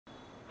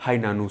Hi,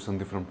 ನಾನು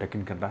Sandeep from tech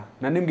in Kannada.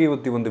 ನಾನು ನಿಮಗೆ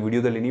ಇವತ್ತು ಈ ಒಂದು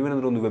ವಿಡಿಯೋದಲ್ಲಿ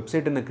ನೀವೇನಾದರೂ ಒಂದು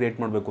ವೆಬ್ಸೈಟನ್ನು ಕ್ರಿಯೇಟ್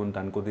ಮಾಡಬೇಕು ಅಂತ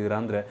ಅನ್ಕೋತಿದ್ದೀರಾ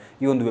ಅಂದರೆ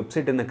ಈ ಒಂದು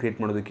ವೆಬ್ಸೈಟನ್ನು ಕ್ರಿಯೇಟ್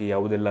ಮಾಡೋದಕ್ಕೆ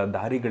ಯಾವುದೆಲ್ಲ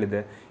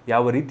ದಾರಿಗಳಿದೆ,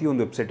 ಯಾವ ರೀತಿ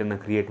ಒಂದು ವೆಬ್ಸೈಟನ್ನು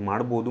ಕ್ರಿಯೇಟ್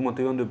ಮಾಡ್ಬೋದು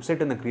ಮತ್ತು ಈ ಒಂದು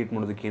ವೆಬ್ಸೈಟನ್ನು ಕ್ರಿಯೇಟ್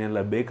ಮಾಡೋದಕ್ಕೆ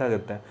ಏನೆಲ್ಲ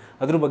ಬೇಕಾಗುತ್ತೆ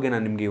ಅದ್ರ ಬಗ್ಗೆ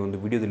ನಾನು ನಿಮಗೆ ಈ ಒಂದು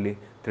ವಿಡಿಯೋದಲ್ಲಿ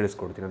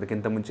ತಿಳಿಸ್ಕೊಡ್ತೀನಿ.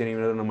 ಅದಕ್ಕಿಂತ ಮುಂಚೆ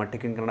ನೀವೇನಾದರೂ ನಮ್ಮ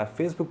ಟೆಕ್ ಇನ್ ಕನ್ನಡ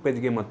ಫೇಸ್ಬುಕ್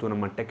ಪೇಜ್ಗೆ ಮತ್ತು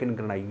ನಮ್ಮ ಟೆಕ್ ಇನ್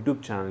ಕನ್ನಡ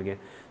ಯೂಟ್ಯೂಬ್ ಚಾನಲ್ಗೆ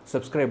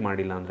ಸಬ್ಸ್ಕ್ರೈಬ್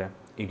ಮಾಡಿಲ್ಲ ಅಂದರೆ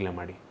ಈಗಲೇ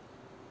ಮಾಡಿ.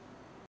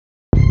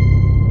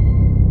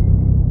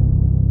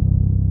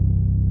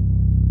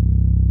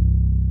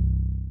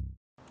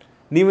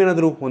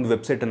 ನೀವೇನಾದರೂ ಒಂದು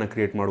ವೆಬ್ಸೈಟನ್ನು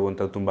ಕ್ರಿಯೇಟ್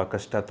ಮಾಡುವಂಥದ್ದು ತುಂಬ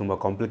ಕಷ್ಟ, ತುಂಬ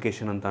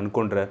ಕಾಂಪ್ಲಿಕೇಶನ್ ಅಂತ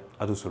ಅಂದ್ಕೊಂಡ್ರೆ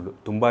ಅದು ಸುಳ್ಳು.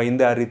 ತುಂಬ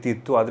ಹಿಂದೆ ಆ ರೀತಿ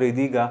ಇತ್ತು, ಆದರೆ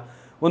ಇದೀಗ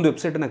ಒಂದು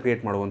ವೆಬ್ಸೈಟನ್ನು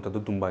ಕ್ರಿಯೇಟ್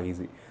ಮಾಡುವಂಥದ್ದು ತುಂಬ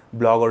ಈಸಿ.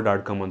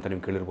 blogger.com ಅಂತ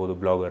ನೀವು ಕೇಳಿರ್ಬೋದು,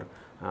 ಬ್ಲಾಗರ್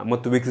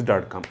ಮತ್ತು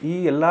wix.com ಈ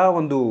ಎಲ್ಲ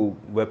ಒಂದು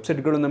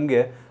ವೆಬ್ಸೈಟ್ಗಳು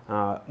ನಮಗೆ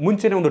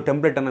ಮುಂಚೆನೇ ಒಂದು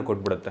ಟೆಂಪ್ಲೇಟನ್ನು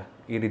ಕೊಟ್ಬಿಡುತ್ತೆ.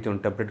 ಈ ರೀತಿ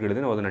ಒಂದು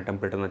ಟೆಂಪ್ಲೇಟ್ಗಳಿದೆ, ನಾವು ಅದನ್ನು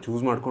ಟೆಂಪ್ಲೇಟನ್ನು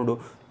ಚೂಸ್ ಮಾಡಿಕೊಂಡು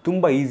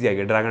ತುಂಬ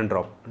ಈಸಿಯಾಗಿ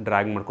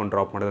ಡ್ರ್ಯಾಗ್ ಮಾಡ್ಕೊಂಡು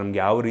ಡ್ರಾಪ್ ಮಾಡಿದ್ರೆ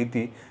ನಮಗೆ ಯಾವ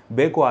ರೀತಿ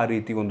ಬೇಕೋ ಆ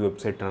ರೀತಿ ಒಂದು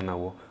ವೆಬ್ಸೈಟನ್ನು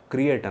ನಾವು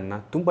ಕ್ರಿಯೇಟನ್ನು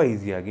ತುಂಬ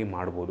ಈಸಿಯಾಗಿ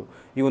ಮಾಡ್ಬೋದು.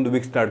 ಈ ಒಂದು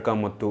wix.com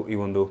ಮತ್ತು ಈ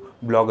ಒಂದು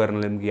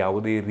ಬ್ಲಾಗರ್ನಲ್ಲಿ ನಿಮಗೆ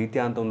ಯಾವುದೇ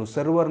ರೀತಿಯಾದಂಥ ಒಂದು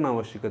ಸರ್ವರ್ನ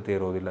ಅವಶ್ಯಕತೆ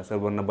ಇರೋದಿಲ್ಲ,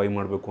 ಸರ್ವರ್ನ ಬೈ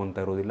ಮಾಡಬೇಕು ಅಂತ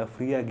ಇರೋದಿಲ್ಲ.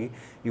 ಫ್ರೀಯಾಗಿ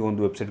ಈ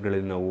ಒಂದು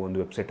ವೆಬ್ಸೈಟ್ಗಳಲ್ಲಿ ನಾವು ಒಂದು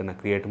ವೆಬ್ಸೈಟನ್ನು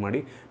ಕ್ರಿಯೇಟ್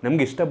ಮಾಡಿ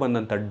ನಮಗೆ ಇಷ್ಟ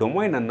ಬಂದಂಥ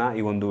ಡೊಮೈನನ್ನು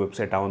ಈ ಒಂದು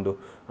ವೆಬ್ಸೈಟ್ ಆ ಒಂದು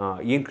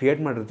ಏನು ಕ್ರಿಯೇಟ್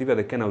ಮಾಡಿರ್ತೀವಿ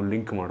ಅದಕ್ಕೆ ನಾವು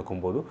ಲಿಂಕ್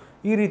ಮಾಡ್ಕೊಬೋದು.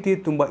 ಈ ರೀತಿ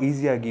ತುಂಬ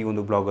ಈಸಿಯಾಗಿ ಈ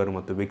ಒಂದು ಬ್ಲಾಗರ್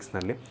ಮತ್ತು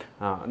ವಿಕ್ಸ್ನಲ್ಲಿ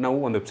ನಾವು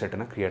ಒಂದು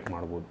ವೆಬ್ಸೈಟನ್ನು ಕ್ರಿಯೇಟ್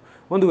ಮಾಡ್ಬೋದು.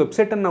 ಒಂದು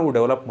ವೆಬ್ಸೈಟನ್ನು ನಾವು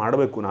ಡೆವಲಪ್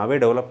ಮಾಡಬೇಕು, ನಾವೇ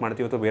ಡೆವಲಪ್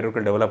ಮಾಡ್ತೀವಿ ಅಥವಾ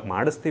ಬೇರೆಯವ್ರಿಗೆ ಡೆವಲಪ್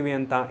ಮಾಡಿಸ್ತೀವಿ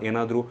ಅಂತ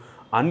ಏನಾದರೂ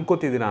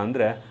ಅನ್ಕೋತಿದ್ದೀರಾ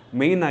ಅಂದರೆ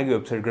ಮೇಯ್ನಾಗಿ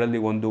ವೆಬ್ಸೈಟ್ಗಳಲ್ಲಿ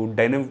ಒಂದು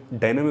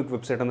ಡೈನಮಿಕ್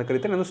ವೆಬ್ಸೈಟ್ ಅಂತ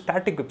ಕರೀತಾರೆ, ಒಂದು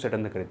ಸ್ಟ್ಯಾಟಿಕ್ ವೆಬ್ಸೈಟ್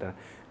ಅಂತ ಕರೀತಾರೆ.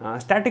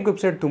 ಸ್ಟ್ಯಾಟಿಕ್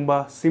ವೆಬ್ಸೈಟ್ ತುಂಬ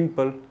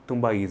ಸಿಂಪಲ್,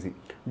 ತುಂಬ ಈಸಿ.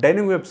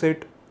 ಡೈನಮಿಕ್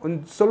ವೆಬ್ಸೈಟ್ ಒಂದು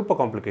ಸ್ವಲ್ಪ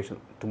ಕಾಂಪ್ಲಿಕೇಶನ್,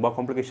 ತುಂಬ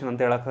ಕಾಂಪ್ಲಿಕೇಶನ್ ಅಂತ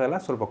ಹೇಳೋಕ್ಕಾಗಲ್ಲ,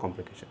 ಸ್ವಲ್ಪ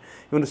ಕಾಂಪ್ಲಿಕೇಶನ್.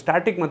 ಈ ಒಂದು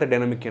ಸ್ಟ್ಯಾಟಿಕ್ ಮತ್ತು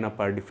ಡೈನಮಿಕ್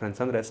ಏನಪ್ಪ ಡಿಫ್ರೆನ್ಸ್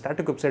ಅಂದರೆ,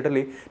 ಸ್ಟ್ಯಾಟಿಕ್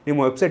ವೆಬ್ಸೈಟಲ್ಲಿ ನಿಮ್ಮ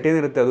ವೆಬ್ಸೈಟ್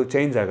ಏನಿರುತ್ತೆ ಅದು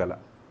ಚೇಂಜ್ ಆಗೋಲ್ಲ.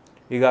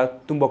 ಈಗ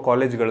ತುಂಬ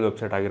ಕಾಲೇಜ್ಗಳ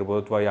ವೆಬ್ಸೈಟ್ ಆಗಿರ್ಬೋದು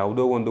ಅಥವಾ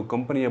ಯಾವುದೋ ಒಂದು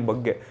ಕಂಪನಿಯ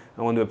ಬಗ್ಗೆ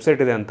ಒಂದು ವೆಬ್ಸೈಟ್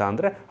ಇದೆ ಅಂತ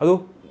ಅಂದರೆ ಅದು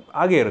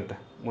ಹಾಗೇ ಇರುತ್ತೆ.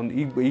 ಒಂದು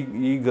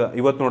ಈಗ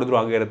ಇವತ್ತು ನೋಡಿದ್ರು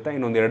ಹಾಗೇ ಇರುತ್ತೆ,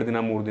 ಇನ್ನೊಂದು 2 ದಿನ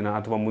 3 ದಿನ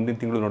ಅಥವಾ ಮುಂದಿನ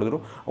ತಿಂಗಳು ನೋಡಿದ್ರು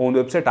ಒಂದು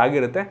ವೆಬ್ಸೈಟ್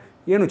ಆಗಿರುತ್ತೆ,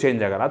 ಏನು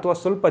ಚೇಂಜ್ ಆಗಲ್ಲ. ಅಥವಾ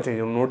ಸ್ವಲ್ಪ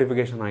ಚೇಂಜ್,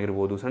 ನೋಟಿಫಿಕೇಷನ್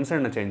ಆಗಿರ್ಬೋದು,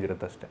 ಸಣ್ಣ ಚೇಂಜ್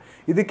ಇರುತ್ತೆ ಅಷ್ಟೇ.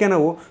 ಇದಕ್ಕೆ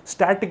ನಾವು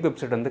ಸ್ಟ್ಯಾಟಿಕ್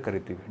ವೆಬ್ಸೈಟ್ ಅಂತ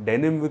ಕರಿತೀವಿ.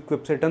 ಡೈನಮಿಕ್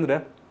ವೆಬ್ಸೈಟ್ ಅಂದರೆ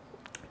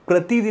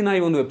ಪ್ರತಿದಿನ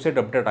ಈ ಒಂದು ವೆಬ್ಸೈಟ್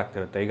ಅಪ್ಡೇಟ್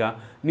ಆಗ್ತಿರುತ್ತೆ. ಈಗ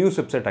ನ್ಯೂಸ್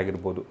ವೆಬ್ಸೈಟ್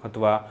ಆಗಿರ್ಬೋದು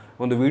ಅಥವಾ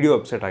ಒಂದು ವೀಡಿಯೋ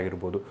ವೆಬ್ಸೈಟ್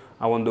ಆಗಿರ್ಬೋದು,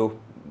 ಆ ಒಂದು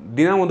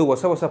ದಿನ ಒಂದು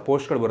ಹೊಸ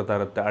ಪೋಸ್ಟ್ಗಳು ಬರ್ತಾ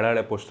ಇರುತ್ತೆ,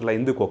 ಹಳೆ ಪೋಸ್ಟೆಲ್ಲ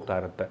ಹಿಂದಕ್ಕೆ ಹೋಗ್ತಾ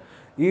ಇರುತ್ತೆ.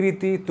 ಈ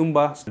ರೀತಿ ತುಂಬ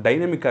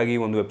ಡೈನಮಿಕ್ ಆಗಿ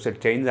ಒಂದು ವೆಬ್ಸೈಟ್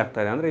ಚೇಂಜ್ ಆಗ್ತಾ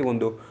ಇದೆ ಅಂದರೆ ಈ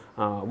ಒಂದು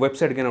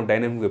ವೆಬ್ಸೈಟ್ಗೆ ನಾವು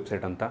ಡೈನಮಿಕ್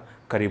ವೆಬ್ಸೈಟ್ ಅಂತ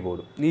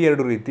ಕರಿಬೋದು. ಈ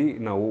 2 ರೀತಿ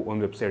ನಾವು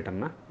ಒಂದು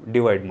ವೆಬ್ಸೈಟನ್ನು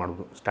ಡಿವೈಡ್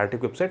ಮಾಡ್ಬೋದು,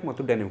 ಸ್ಟ್ಯಾಟಿಕ್ ವೆಬ್ಸೈಟ್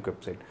ಮತ್ತು ಡೈನಮಿಕ್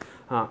ವೆಬ್ಸೈಟ್.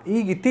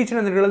 ಈಗ ಇತ್ತೀಚಿನ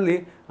ದಿನಗಳಲ್ಲಿ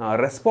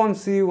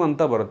ರೆಸ್ಪಾನ್ಸಿವ್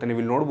ಅಂತ ಬರುತ್ತೆ.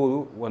 ನೀವು ಇಲ್ಲಿ ನೋಡ್ಬೋದು,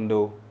 ಒಂದು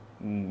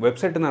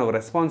ವೆಬ್ಸೈಟನ್ನು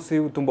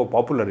ರೆಸ್ಪಾನ್ಸಿವ್ ತುಂಬ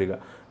ಪಾಪ್ಯುಲರ್. ಈಗ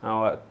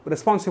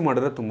ರೆಸ್ಪಾನ್ಸಿವ್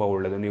ಮಾಡಿದ್ರೆ ತುಂಬ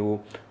ಒಳ್ಳೆಯದು. ನೀವು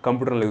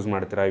ಕಂಪ್ಯೂಟರಲ್ಲಿ ಯೂಸ್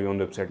ಮಾಡ್ತೀರಾ ಈ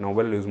ಒಂದು ವೆಬ್ಸೈಟ್,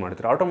 ಮೊಬೈಲ್ ಯೂಸ್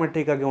ಮಾಡ್ತೀರಾ,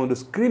 ಆಟೋಮೆಟಿಕ್ಕಾಗಿ ಒಂದು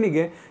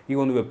ಸ್ಕ್ರೀನಿಗೆ ಈ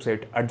ಒಂದು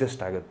ವೆಬ್ಸೈಟ್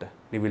ಅಡ್ಜಸ್ಟ್ ಆಗುತ್ತೆ.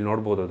 ನೀವು ಇಲ್ಲಿ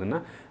ನೋಡ್ಬೋದು ಅದನ್ನು.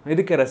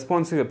 ಇದಕ್ಕೆ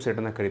ರೆಸ್ಪಾನ್ಸಿವ್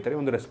ವೆಬ್ಸೈಟನ್ನು ಕರೀತಾರೆ.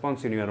 ಒಂದು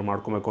ರೆಸ್ಪಾನ್ಸಿವ್ ನೀವು ಯಾರು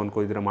ಮಾಡ್ಕೊಬೇಕು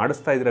ಅಂದ್ಕೊಂಡಿದ್ದೀರಾ,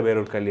 ಮಾಡಿಸ್ತಾ ಇದ್ದೀರಾ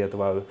ಬೇರೆಯವ್ರ ಕೈಲಿ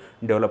ಅಥವಾ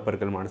ಡೆವಲಪರ್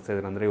ಕೈಲಿ ಮಾಡಿಸ್ತಾ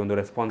ಇದ್ದೀರಾ ಅಂದರೆ ಈ ಒಂದು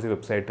ರೆಸ್ಪಾನ್ಸಿವ್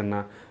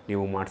ವೆಬ್ಸೈಟನ್ನು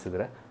ನೀವು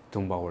ಮಾಡಿಸಿದ್ರೆ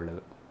ತುಂಬ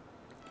ಒಳ್ಳೆಯದು.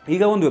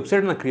 ಈಗ ಒಂದು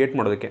ವೆಬ್ಸೈಟನ್ನ ಕ್ರಿಯೇಟ್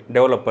ಮಾಡೋದಕ್ಕೆ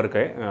ಡೆವಲಪರ್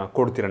ಕೈ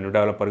ಕೊಡ್ತೀರಾ ನೀವು,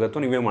 ಡೆವಲಪರ್ಗೆ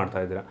ಅಥವಾ ನೀವೇ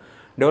ಮಾಡ್ತಾ ಇದ್ದೀರಾ.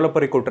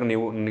 ಡೆವಲಪರಿಗೆ ಕೊಟ್ಟರೆ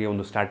ನೀವು ನನಗೆ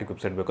ಒಂದು ಸ್ಟ್ಯಾಟಿಕ್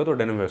ವೆಬ್ಸೈಟ್ ಬೇಕು ಅಥವಾ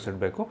ಡೈನಮಿಕ್ ವೆಬ್ಸೈಟ್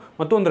ಬೇಕು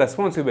ಮತ್ತು ಒಂದು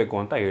ರೆಸ್ಪಾನ್ಸಿವ್ ಬೇಕು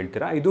ಅಂತ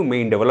ಹೇಳ್ತೀರಾ. ಇದು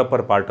ಮೇಯ್ನ್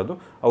ಡೆವಲಪರ್ ಪಾರ್ಟ್, ಅದು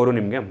ಅವರು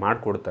ನಿಮಗೆ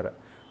ಮಾಡಿಕೊಡ್ತಾರೆ.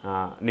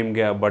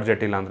 ನಿಮಗೆ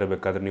ಬಡ್ಜೆಟ್ ಇಲ್ಲ ಅಂದರೆ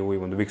ಬೇಕಾದರೆ ನೀವು ಈ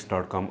ಒಂದು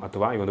wix.com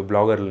ಅಥವಾ ಈ ಒಂದು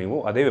ಬ್ಲಾಗರಲ್ಲಿ ನೀವು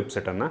ಅದೇ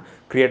ವೆಬ್ಸೈಟನ್ನು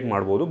ಕ್ರಿಯೇಟ್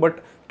ಮಾಡ್ಬೋದು. ಬಟ್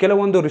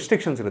ಕೆಲವೊಂದು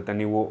ರಿಸ್ಟ್ರಿಕ್ಷನ್ಸ್ ಇರುತ್ತೆ.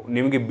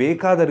 ನಿಮಗೆ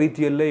ಬೇಕಾದ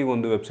ರೀತಿಯಲ್ಲೇ ಈ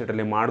ಒಂದು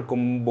ವೆಬ್ಸೈಟಲ್ಲಿ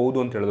ಮಾಡ್ಕೊಬೋದು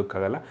ಅಂತ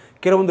ಹೇಳೋದಕ್ಕಾಗಲ್ಲ.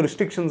 ಕೆಲವೊಂದು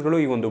ರಿಸ್ಟ್ರಿಕ್ಷನ್ಸ್ಗಳು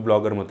ಈ ಒಂದು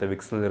ಬ್ಲಾಗರ್ ಮತ್ತು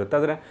ವಿಕ್ಸ್ನಲ್ಲಿ ಇರುತ್ತೆ.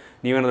 ಆದರೆ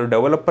ನೀವೇನಾದರೂ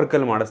ಡೆವಲಪರ್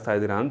ಕೈಲಿ ಮಾಡಿಸ್ತಾ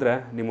ಇದ್ದೀರಾ ಅಂದರೆ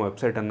ನಿಮ್ಮ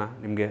ವೆಬ್ಸೈಟನ್ನು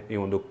ನಿಮಗೆ ಈ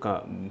ಒಂದು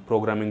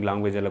ಪ್ರೋಗ್ರಾಮಿಂಗ್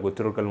ಲ್ಯಾಂಗ್ವೇಜ್ ಎಲ್ಲ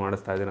ಗೊತ್ತಿರೋ ಕೈಲಿ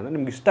ಮಾಡಿಸ್ತಾ ಇದ್ದೀರಾ ಅಂದರೆ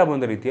ನಿಮ್ಗೆ ಇಷ್ಟ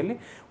ಬಂದ ರೀತಿಯಲ್ಲಿ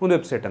ಒಂದು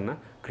ವೆಬ್ಸೈಟನ್ನು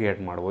ಕ್ರಿಯೇಟ್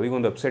ಮಾಡ್ಬೋದು. ಈಗ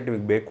ಒಂದು ವೆಬ್ಸೈಟ್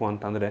ನಿಮಗೆ ಬೇಕು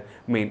ಅಂತಂದರೆ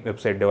ಮೇನ್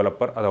ವೆಬ್ಸೈಟ್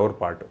ಡೆವಲಪರ್ ಅದು ಅವ್ರ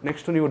ಪಾರ್ಟು.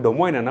 ನೆಕ್ಸ್ಟ್ ನೀವು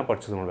ಡೊಮೈನನ್ನು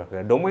ಪರ್ಚೇಸ್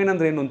ಮಾಡಬೇಕಾಗಿದೆ. ಡೊಮೈನ್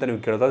ಅಂದರೆ ಏನು ಅಂತ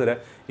ನೀವು ಕೇಳೋದಾದರೆ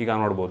ಈಗ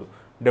ನೋಡ್ಬೋದು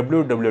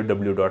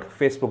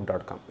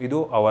www.facebook.com ಇದು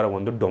ಅವರ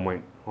ಒಂದು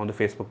ಡೊಮೈನ್, ಒಂದು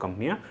ಫೇಸ್ಬುಕ್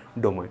ಕಂಪ್ನಿಯ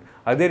ಡೊಮೈನ್.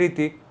 ಅದೇ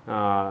ರೀತಿ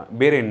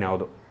ಬೇರೆ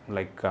ಇನ್ಯಾವುದು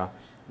ಲೈಕ್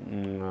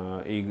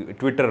ಈಗ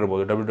ಟ್ವಿಟರ್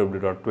ಇರ್ಬೋದು,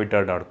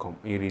 www.twitter.com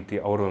ಈ ರೀತಿ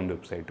ಅವರ ಒಂದು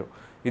ವೆಬ್ಸೈಟು.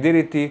 ಇದೇ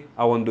ರೀತಿ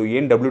ಆ ಒಂದು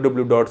ಏನು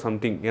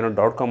www.something ಏನೋ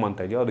 .com ಅಂತ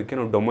ಇದೆಯೋ ಅದಕ್ಕೆ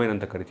ನಾವು ಡೊಮೈನ್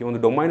ಅಂತ ಕರಿತೀವಿ.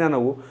 ಒಂದು ಡೊಮೈನ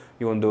ನಾವು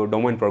ಈ ಒಂದು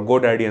ಡೊಮೈನ್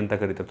ಗೋಡ್ಯಾಡಿ ಅಂತ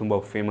ಕರಿತೀವಿ, ತುಂಬ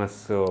ಫೇಮಸ್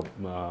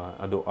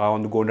ಅದು. ಆ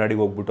ಒಂದು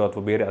ಗೋಡ್ಯಾಡಿಗೆ ಹೋಗ್ಬಿಟ್ಟು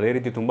ಅಥವಾ ಬೇರೆ ಅದೇ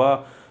ರೀತಿ ತುಂಬ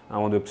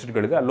ಒಂದು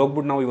ವೆಬ್ಸೈಟ್ಗಳಿದೆ, ಅಲ್ಲಿ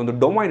ಹೋಗ್ಬಿಟ್ಟು ನಾವು ಈ ಒಂದು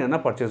ಡೊಮೈನನ್ನು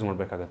ಪರ್ಚೇಸ್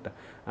ಮಾಡಬೇಕಾಗತ್ತೆ.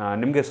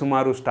 ನಿಮಗೆ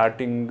ಸುಮಾರು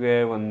ಸ್ಟಾರ್ಟಿಂಗ್ಗೆ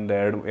ಒಂದು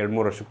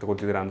 2-3 ವರ್ಷಕ್ಕೆ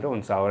ತಗೋತಿದ್ದೀರಾ ಅಂದರೆ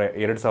 1,000,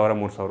 2,000,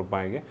 3,000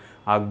 ರೂಪಾಯಿಗೆ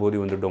ಆಗ್ಬೋದು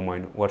ಈ ಒಂದು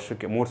ಡೊಮೈನು.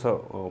 ವರ್ಷಕ್ಕೆ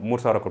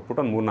 3,000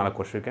 ಕೊಟ್ಬಿಟ್ಟು ಒಂದು 3-4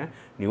 ವರ್ಷಕ್ಕೆ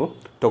ನೀವು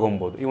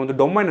ತೊಗೊಬೋದು. ಈ ಒಂದು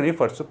ಡೊಮೈನ ನೀವು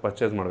ಫಸ್ಟ್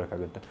ಪರ್ಚೇಸ್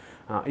ಮಾಡಬೇಕಾಗುತ್ತೆ.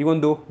 ಈ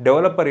ಒಂದು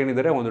ಡೆವಲಪರ್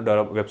ಏನಿದ್ದಾರೆ ಒಂದು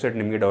ವೆಬ್ಸೈಟ್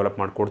ನಿಮಗೆ ಡೆವಲಪ್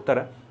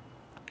ಮಾಡಿಕೊಡ್ತಾರೆ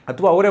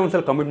ಅಥವಾ ಅವರೇ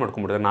ಒಂದ್ಸಲ ಕಮಿಟ್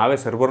ಮಾಡ್ಕೊಂಡ್ಬಿಡ್ತಾರೆ. ನಾವೇ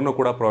ಸರ್ವರ್ನೂ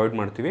ಕೂಡ ಪ್ರೊವೈಡ್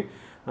ಮಾಡ್ತೀವಿ,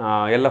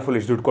 ಎಲ್ಲ ಫುಲ್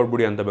ಇಷ್ಟು ದುಡ್ಡು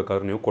ಕೊಟ್ಬಿಡಿ ಅಂತ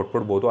ಬೇಕಾದ್ರೆ ನೀವು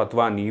ಕೊಟ್ಬಿಡ್ಬೋದು.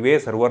 ಅಥವಾ ನೀವೇ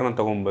ಸರ್ವರ್ನ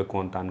ತೊಗೊಬೇಕು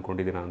ಅಂತ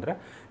ಅಂದ್ಕೊಂಡಿದ್ದೀರಾ ಅಂದರೆ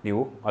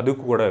ನೀವು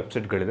ಅದಕ್ಕೂ ಕೂಡ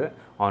ವೆಬ್ಸೈಟ್ಗಳಿದೆ,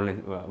 ಆನ್ಲೈನ್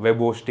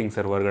ವೆಬ್ ಹೋಸ್ಟಿಂಗ್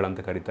ಸರ್ವರ್ಗಳಂತ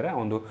ಕರೀತಾರೆ.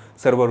 ಒಂದು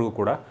ಸರ್ವರ್ಗೂ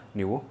ಕೂಡ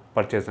ನೀವು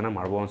ಪರ್ಚೇಸನ್ನು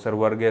ಮಾಡ್ಬೋದು. ಒಂದು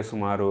ಸರ್ವರ್ಗೆ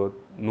ಸುಮಾರು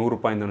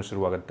 ₹100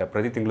 ಶುರುವಾಗುತ್ತೆ.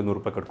 ಪ್ರತಿ ತಿಂಗಳು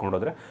 ₹100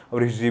 ಕಟ್ಕೊಂಡೋದ್ರೆ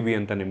ಅವ್ರು ಇಷ್ಟು GB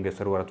ಅಂತ ನಿಮಗೆ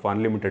ಸರ್ವರ್ ಅಥವಾ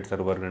ಅನ್ಲಿಮಿಟೆಡ್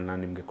ಸರ್ವರ್ಗಳನ್ನ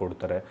ನಿಮಗೆ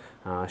ಕೊಡ್ತಾರೆ.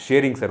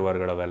 ಶೇರಿಂಗ್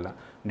ಸರ್ವರ್ಗಳವೆಲ್ಲ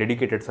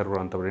ಡೆಡಿಕೇಟೆಡ್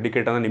ಸರ್ವರ್ ಅಂತ.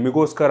 ಡೆಡಿಕೇಟ್ ಅಂದರೆ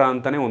ನಿಮಗೋಸ್ಕರ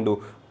ಅಂತಲೇ ಒಂದು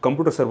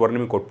ಕಂಪ್ಯೂಟರ್ ಸರ್ವರ್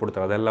ನಿಮಗೆ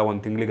ಕೊಟ್ಬಿಡ್ತಾರೆ. ಅದೆಲ್ಲ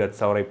ಒಂದು ತಿಂಗಳಿಗೆ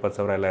 10,000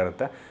 20,000 ಎಲ್ಲ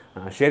ಇರುತ್ತೆ.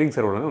 ಶೇರಿಂಗ್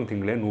ಸರ್ವರ್ ಅಂದರೆ ಒಂದು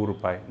ತಿಂಗಳಿಗೆ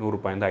 ₹100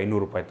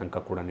 ₹500 ತನಕ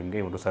ಕೂಡ ನಿಮಗೆ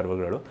ಈ ಒಂದು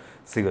ಸರ್ವರ್ಗಳು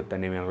ಸಿಗುತ್ತೆ.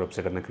 ನೀವೇನಾದ್ರು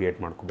ವೆಬ್ಸೈಟನ್ನು ಕ್ರಿಯೇಟ್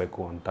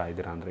ಮಾಡ್ಕೋಬೇಕು ಅಂತ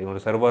ಇದ್ದೀರಾ ಅಂದರೆ ಈ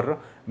ಒಂದು ಸರ್ವರ್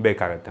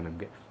ಬೇಕಾಗುತ್ತೆ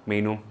ನಮಗೆ.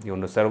 ಮೇಯ್ನು ಈ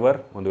ಒಂದು ಸರ್ವರ್,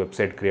 ಒಂದು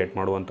ವೆಬ್ಸೈಟ್ ಕ್ರಿಯೇಟ್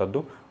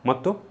ಮಾಡುವಂಥದ್ದು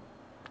ಮತ್ತು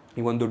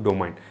ಈ ಒಂದು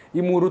ಡೊಮೈನ್, ಈ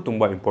ಮೂರು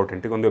ತುಂಬ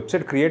ಇಂಪಾರ್ಟೆಂಟ್. ಈಗ ಒಂದು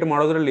ವೆಬ್ಸೈಟ್ ಕ್ರಿಯೇಟ್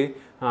ಮಾಡೋದ್ರಲ್ಲಿ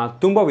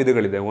ತುಂಬ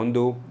ವಿಧಗಳಿದೆ.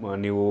 ಒಂದು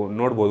ನೀವು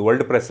ನೋಡ್ಬೋದು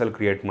ವರ್ಲ್ಡ್ ಪ್ರೆಸ್ಸಲ್ಲಿ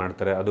ಕ್ರಿಯೇಟ್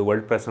ಮಾಡ್ತಾರೆ. ಅದು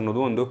ವರ್ಲ್ಡ್ ಪ್ರೆಸ್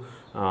ಅನ್ನೋದು ಒಂದು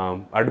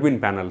ಅಡ್ಮಿನ್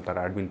ಪ್ಯಾನಲ್ ಥರ.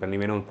 ಅಡ್ಮಿನ್ ಪ್ಯಾನಲ್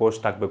ನೀವೇನೋ ಒಂದು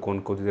ಪೋಸ್ಟ್ ಹಾಕಬೇಕು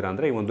ಅಂದ್ಕೋತಿದ್ದೀರಾ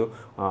ಅಂದರೆ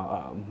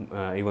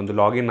ಈ ಒಂದು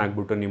ಲಾಗಿನ್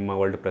ಆಗಿಬಿಟ್ಟು ನಿಮ್ಮ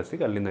ವರ್ಲ್ಡ್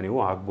ಪ್ರೆಸ್ಸಿಗೆ ಅಲ್ಲಿಂದ ನೀವು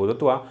ಹಾಕ್ಬೋದು.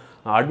 ಅಥವಾ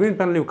ಅಡ್ಮಿನ್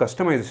ಪ್ಯಾನಲ್ ನೀವು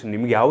ಕಸ್ಟಮೈಸೇಷನ್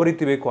ನಿಮ್ಗೆ ಯಾವ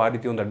ರೀತಿ ಬೇಕು ಆ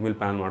ರೀತಿ ಒಂದು ಅಡ್ಮಿನ್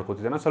ಪ್ಯಾನಲ್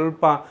ಮಾಡ್ಕೋತಿದ್ದೀರಾ,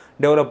 ಸ್ವಲ್ಪ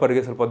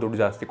ಡೆವಲಪರ್ಗೆ ಸ್ವಲ್ಪ ದುಡ್ಡು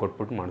ಜಾಸ್ತಿ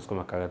ಕೊಟ್ಬಿಟ್ಟು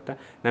ಮಾಡಿಸ್ಕೊಬೇಕಾಗತ್ತೆ.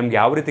 ನಮ್ಗೆ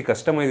ಯಾವ ರೀತಿ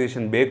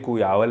ಕಸ್ಟಮೈಸೇಷನ್ ಬೇಕು,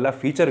 ಯಾವೆಲ್ಲ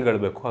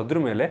ಫೀಚರ್ಗಳು ಬೇಕು ಅದ್ರ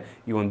ಮೇಲೆ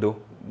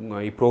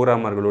ಈ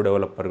ಪ್ರೋಗ್ರಾಮರ್ಗಳು,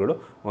 ಡೆವಲಪರ್ಗಳು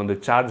ಒಂದು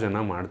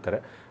ಚಾರ್ಜನ್ನು ಮಾಡ್ತಾರೆ.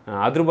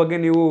 ಅದ್ರ ಬಗ್ಗೆ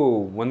ನೀವು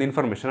ಒಂದು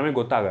ಇನ್ಫಾರ್ಮೇಷನ್ ನಮಗೆ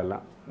ಗೊತ್ತಾಗಲ್ಲ,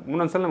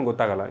 ಒಂದೊಂದ್ಸಲ ನಮ್ಗೆ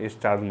ಗೊತ್ತಾಗಲ್ಲ ಎಷ್ಟು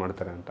ಚಾರ್ಜ್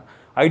ಮಾಡ್ತಾರೆ ಅಂತ.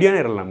 ಐಡಿಯಾನೇ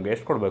ಇರಲ್ಲ ನಮಗೆ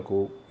ಎಷ್ಟು ಕೊಡಬೇಕು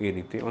ಈ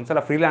ರೀತಿ. ಒಂದ್ಸಲ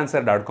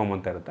freelancer.com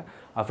ಅಂತ ಇರುತ್ತೆ.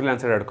 ಆ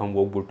freelancer.com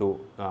ಹೋಗ್ಬಿಟ್ಟು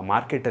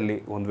ಮಾರ್ಕೆಟಲ್ಲಿ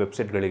ಒಂದು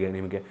ವೆಬ್ಸೈಟ್ಗಳಿಗೆ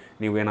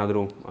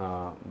ನೀವೇನಾದರೂ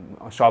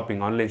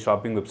ಆನ್ಲೈನ್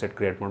ಶಾಪಿಂಗ್ ವೆಬ್ಸೈಟ್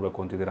ಕ್ರಿಯೇಟ್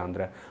ಮಾಡಬೇಕು ಅಂತಿದ್ದೀರಾ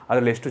ಅಂದರೆ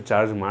ಅದರಲ್ಲಿ ಎಷ್ಟು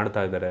ಚಾರ್ಜ್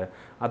ಮಾಡ್ತಾ ಇದ್ದಾರೆ,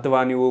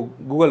 ಅಥವಾ ನೀವು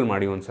ಗೂಗಲ್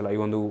ಮಾಡಿ ಒಂದ್ಸಲ ಈ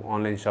ಒಂದು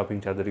ಆನ್ಲೈನ್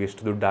ಶಾಪಿಂಗ್ ಚಾರ್ಜರ್ಗೆ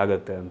ಎಷ್ಟು ದುಡ್ಡು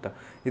ಆಗುತ್ತೆ ಅಂತ.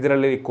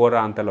 ಇದರಲ್ಲಿ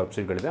ಕೋರಾ ಅಂತೆಲ್ಲ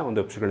ವೆಬ್ಸೈಟ್ಗಳಿದೆ. ಒಂದು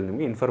ವೆಬ್ಸೈಟ್ಗಳಲ್ಲಿ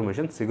ನಿಮಗೆ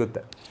ಇನ್ಫಾರ್ಮೇಷನ್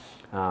ಸಿಗುತ್ತೆ.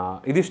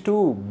 ಇದಿಷ್ಟು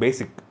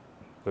ಬೇಸಿಕ್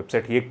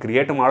ವೆಬ್ಸೈಟ್ ಹೇಗೆ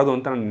ಕ್ರಿಯೇಟ್ ಮಾಡೋದು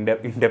ಅಂತ ನಾನು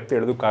ಇನ್ ಡೆಪ್ತ್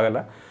ಹೇಳೋದಕ್ಕಾಗಲ್ಲ.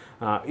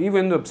 ಈ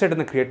ಒಂದು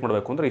ವೆಬ್ಸೈಟನ್ನು ಕ್ರಿಯೇಟ್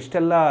ಮಾಡಬೇಕು ಅಂದರೆ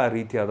ಇಷ್ಟೆಲ್ಲ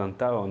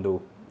ರೀತಿಯಾದಂಥ ಒಂದು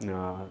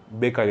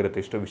ಬೇಕಾಗಿರುತ್ತೆ,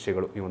 ಇಷ್ಟು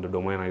ವಿಷಯಗಳು. ಈ ಒಂದು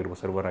ಡೊಮೈನ್ ಆಗಿರ್ಬೋದು,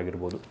 ಸರ್ವರ್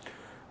ಆಗಿರ್ಬೋದು,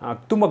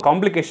 ತುಂಬ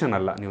ಕಾಂಪ್ಲಿಕೇಶನ್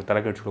ಅಲ್ಲ. ನೀವು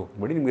ತಲೆ ಕೆಡಿಸ್ಕೊಂಡು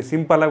ಹೋಗ್ಬೇಡಿ. ನಿಮಗೆ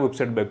ಸಿಂಪಲಾಗಿ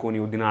ವೆಬ್ಸೈಟ್ ಬೇಕು,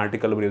 ನೀವು ದಿನ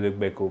ಆರ್ಟಿಕಲ್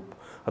ಬರೆಯೋದಕ್ಕೆ ಬೇಕು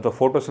ಅಥವಾ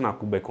ಫೋಟೋಸನ್ನು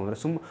ಹಾಕಬೇಕು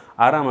ಅಂದರೆ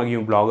ಆರಾಮಾಗಿ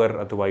ನೀವು ಬ್ಲಾಗರ್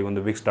ಅಥವಾ ಈ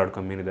ಒಂದು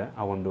wix.com ಏನಿದೆ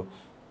ಆ ಒಂದು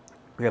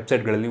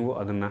ವೆಬ್ಸೈಟ್ಗಳಲ್ಲಿ ನೀವು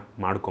ಅದನ್ನು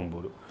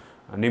ಮಾಡ್ಕೊಬೋದು.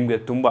 ನಿಮಗೆ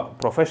ತುಂಬ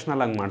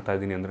ಪ್ರೊಫೆಷ್ನಲ್ ಆಗಿ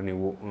ಮಾಡ್ತಾಯಿದ್ದೀನಿ ಅಂದರೆ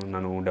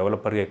ನಾನು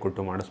ಡೆವಲಪರ್ಗೆ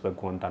ಕೊಟ್ಟು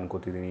ಮಾಡಿಸ್ಬೇಕು ಅಂತ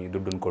ಅನ್ಕೋತಿದ್ದೀನಿ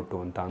ದುಡ್ಡನ್ನು ಕೊಟ್ಟು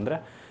ಅಂತ ಅಂದರೆ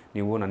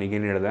ನೀವು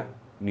ನನಗೇನು ಹೇಳಿದೆ,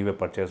 ನೀವೇ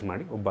ಪರ್ಚೇಸ್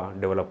ಮಾಡಿ ಒಬ್ಬ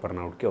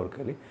ಡೆವಲಪರ್ನ ಹುಡುಕಿ ಅವ್ರ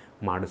ಕೈಲಿ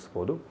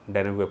ಮಾಡಿಸ್ಬೋದು.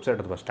 ಡೈನಾಮಿಕ್ ವೆಬ್ಸೈಟ್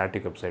ಅಥವಾ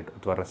ಸ್ಟ್ಯಾಟಿಕ್ ವೆಬ್ಸೈಟ್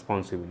ಅಥವಾ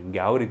ರೆಸ್ಪಾನ್ಸಿವ್ ನಿಮ್ಗೆ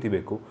ಯಾವ ರೀತಿ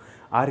ಬೇಕು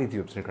ಆ ರೀತಿ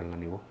ವೆಬ್ಸೈಟ್ಗಳನ್ನ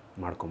ನೀವು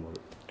ಮಾಡ್ಕೊಬೋದು.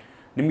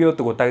 ನಿಮಗೆ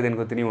ಇವತ್ತು ಗೊತ್ತಾಗಿದೆ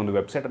ಅನ್ಕೋತೀನಿ, ಒಂದು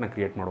ವೆಬ್ಸೈಟನ್ನು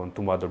ಕ್ರಿಯೇಟ್ ಮಾಡುವಂಥ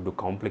ತುಂಬ ದೊಡ್ಡ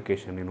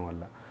ಕಾಂಪ್ಲಿಕೇಶನ್ ಏನೂ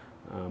ಅಲ್ಲ.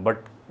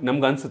 ಬಟ್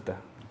ನಮ್ಗೆ ಅನಿಸುತ್ತೆ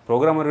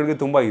ಪ್ರೋಗ್ರಾಮರ್ಗಳಿಗೆ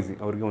ತುಂಬ ಈಸಿ,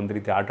 ಅವ್ರಿಗೆ ಒಂದು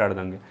ರೀತಿ ಆಟ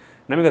ಆಡ್ದಂಗೆ.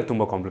 ನಮಗೆ ಅದು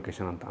ತುಂಬ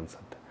ಕಾಂಪ್ಲಿಕೇಶನ್ ಅಂತ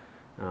ಅನಿಸುತ್ತೆ.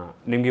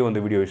 ನಿಮಗೆ ಒಂದು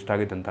ವಿಡಿಯೋ ಇಷ್ಟ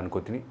ಆಗಿದೆ ಅಂತ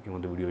ಅನ್ಕೋತೀನಿ. ಈ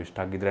ಒಂದು ವಿಡಿಯೋ ಇಷ್ಟ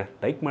ಆಗಿದ್ದರೆ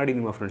ಲೈಕ್ ಮಾಡಿ,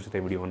 ನಿಮ್ಮ ಫ್ರೆಂಡ್ಸ್ ಜೊತೆ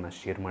ವಿಡಿಯೋವನ್ನು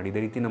ಶೇರ್ ಮಾಡಿ.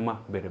 ಇದೇ ರೀತಿ ನಮ್ಮ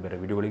ಬೇರೆ ಬೇರೆ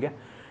ವಿಡಿಯೋಗಳಿಗೆ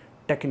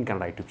ಟೆಕ್ ಇನ್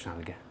ಕನ್ನಡ ಯೂಟ್ಯೂಬ್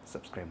ಚಾನಲ್ಗೆ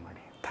ಸಬ್ಸ್ಕ್ರೈಬ್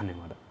ಮಾಡಿ.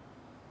 ಧನ್ಯವಾದ.